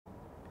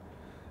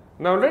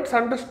Now let's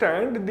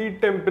understand the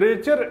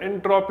temperature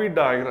entropy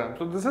diagram.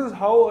 So this is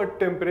how a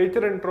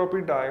temperature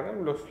entropy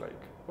diagram looks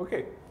like.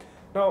 Okay.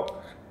 Now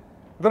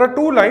there are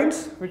two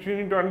lines which we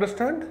need to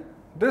understand.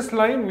 This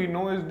line we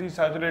know is the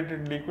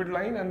saturated liquid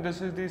line and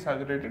this is the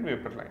saturated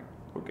vapor line.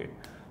 Okay.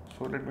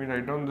 So let me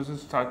write down, this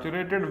is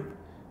saturated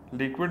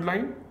liquid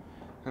line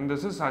and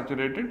this is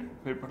saturated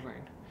vapor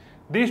line.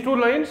 These two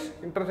lines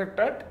intersect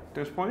at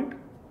this point,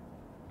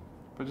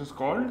 which is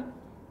called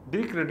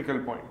the critical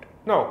point.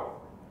 Now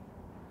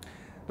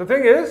the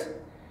thing is,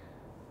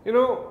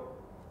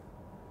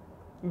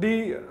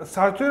 the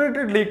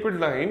saturated liquid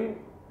line,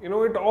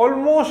 it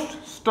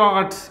almost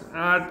starts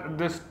at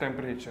this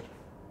temperature.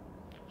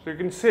 So you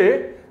can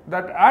say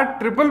that at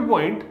triple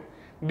point,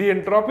 the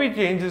entropy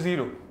change is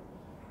 0.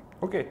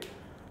 Okay.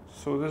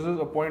 So this is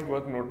a point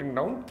worth noting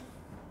down.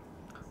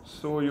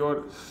 So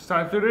your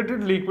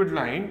saturated liquid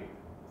line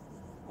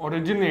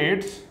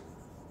originates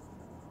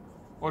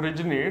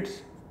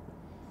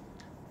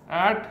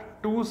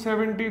at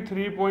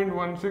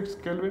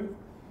 273.16 Kelvin.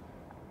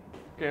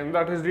 Okay, and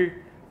that is the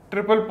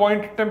triple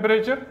point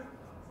temperature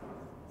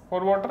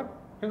for water,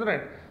 isn't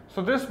it?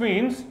 So this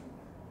means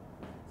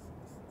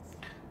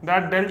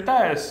that delta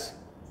S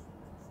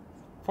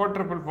for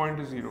triple point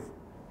is 0.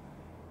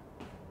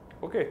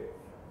 Okay.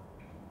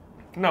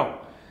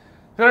 Now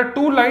there are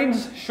two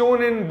lines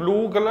shown in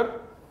blue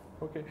color.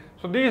 Okay.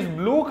 So these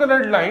blue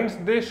colored lines,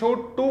 they show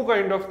two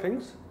kind of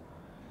things.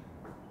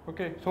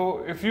 Okay,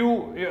 so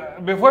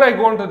before I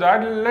go on to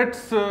that,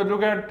 let's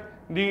look at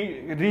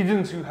the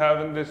regions you have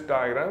in this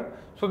diagram.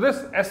 So this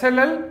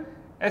SLL,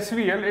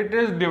 SVL, it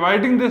is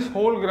dividing this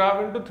whole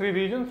graph into three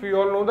regions. We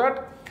all know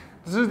that.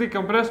 This is the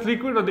compressed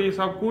liquid or the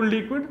subcooled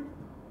liquid.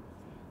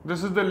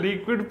 This is the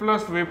liquid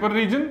plus vapor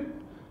region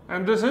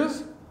and this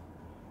is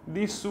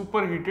the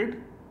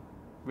superheated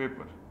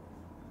vapor.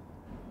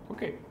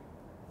 Okay.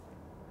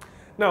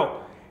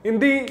 Now, in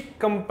the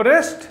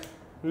compressed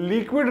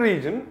liquid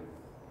region,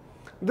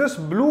 this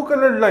blue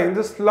colored line,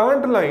 this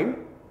slant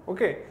line,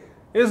 okay,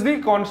 is the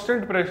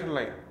constant pressure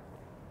line.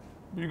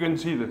 You can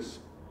see this.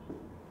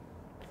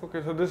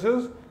 Okay, so this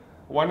is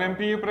 1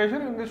 MPa pressure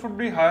and this would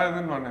be higher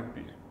than 1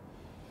 MPa.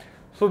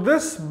 So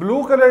this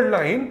blue colored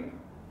line,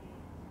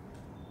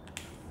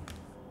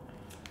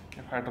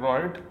 if I draw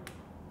it,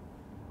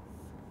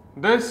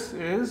 this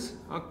is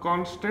a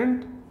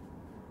constant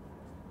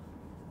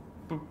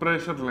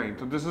pressure line.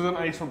 So this is an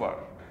isobar.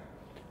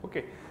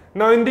 Okay.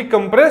 Now in the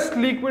compressed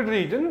liquid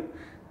region,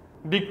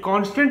 the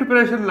constant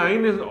pressure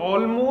line is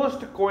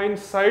almost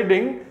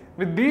coinciding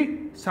with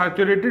the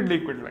saturated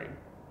liquid line.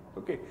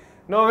 Okay.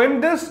 Now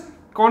when this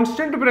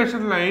constant pressure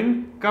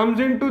line comes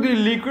into the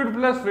liquid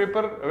plus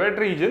vapor wet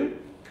region,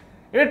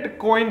 it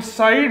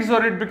coincides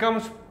or it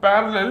becomes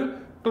parallel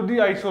to the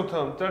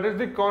isotherms, that is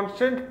the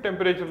constant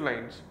temperature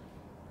lines.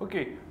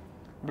 Okay,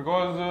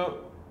 because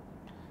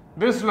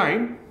this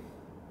line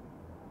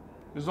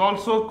is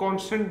also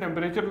constant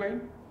temperature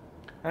line,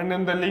 and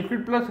in the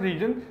liquid plus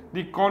region,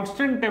 the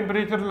constant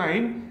temperature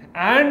line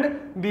and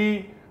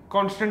the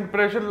constant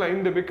pressure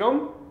line, they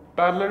become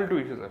parallel to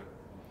each other,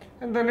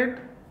 and then it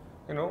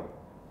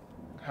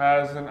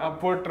has an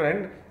upward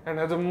trend and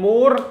has a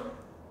more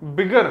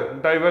bigger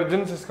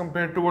divergence as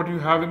compared to what you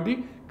have in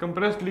the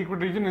compressed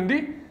liquid region in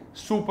the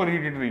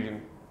superheated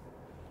region.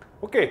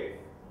 Okay.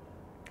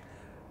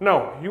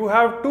 Now you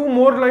have two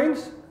more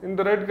lines in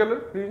the red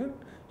color region.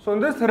 So in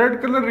this red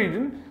color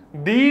region,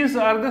 these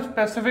are the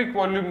specific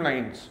volume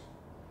lines.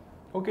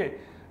 Okay.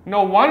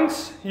 Now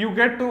once you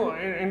get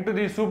into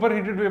the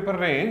superheated vapor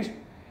range,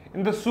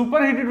 in the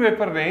superheated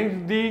vapor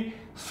range, the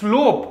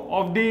slope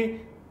of the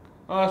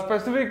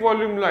specific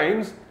volume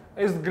lines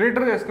is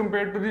greater as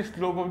compared to the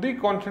slope of the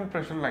constant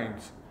pressure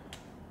lines.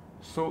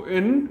 So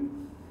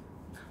in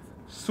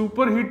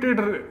superheated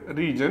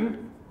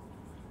region,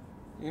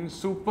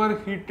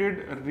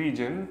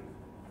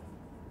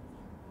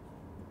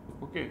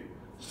 okay,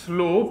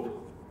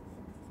 slope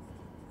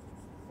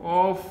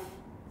of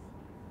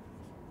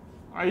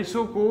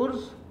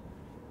isocores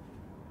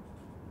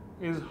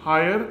is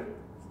higher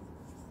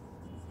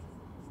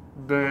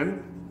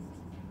than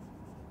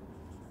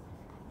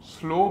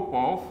slope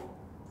of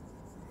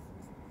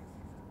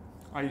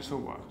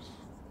isobars.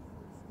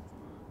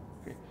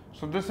 Okay.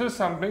 So this is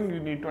something you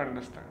need to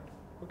understand.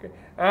 Okay.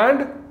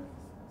 And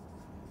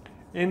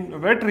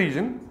in wet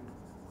region,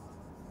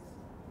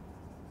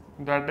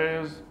 that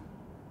is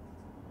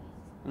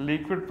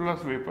liquid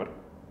plus vapor,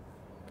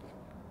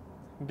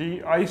 the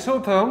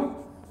isotherm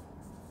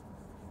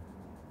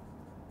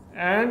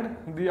and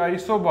the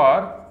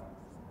isobar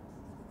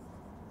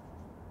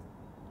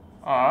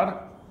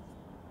are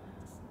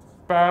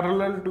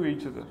parallel to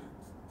each other.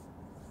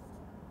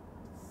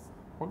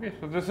 Okay,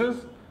 so this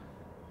is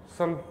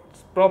some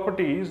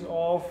properties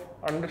of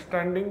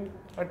understanding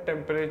a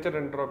temperature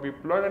entropy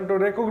plot and to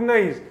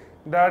recognize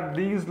that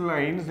these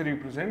lines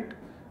represent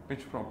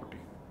which property.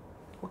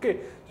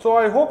 Okay, so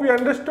I hope you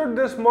understood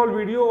this small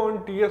video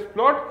on TS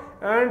plot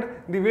and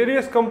the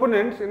various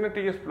components in a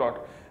TS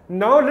plot.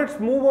 Now let's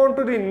move on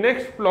to the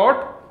next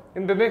plot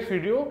in the next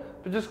video,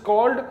 which is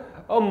called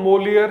a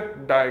Mollier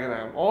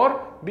diagram or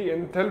the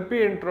enthalpy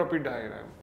entropy diagram.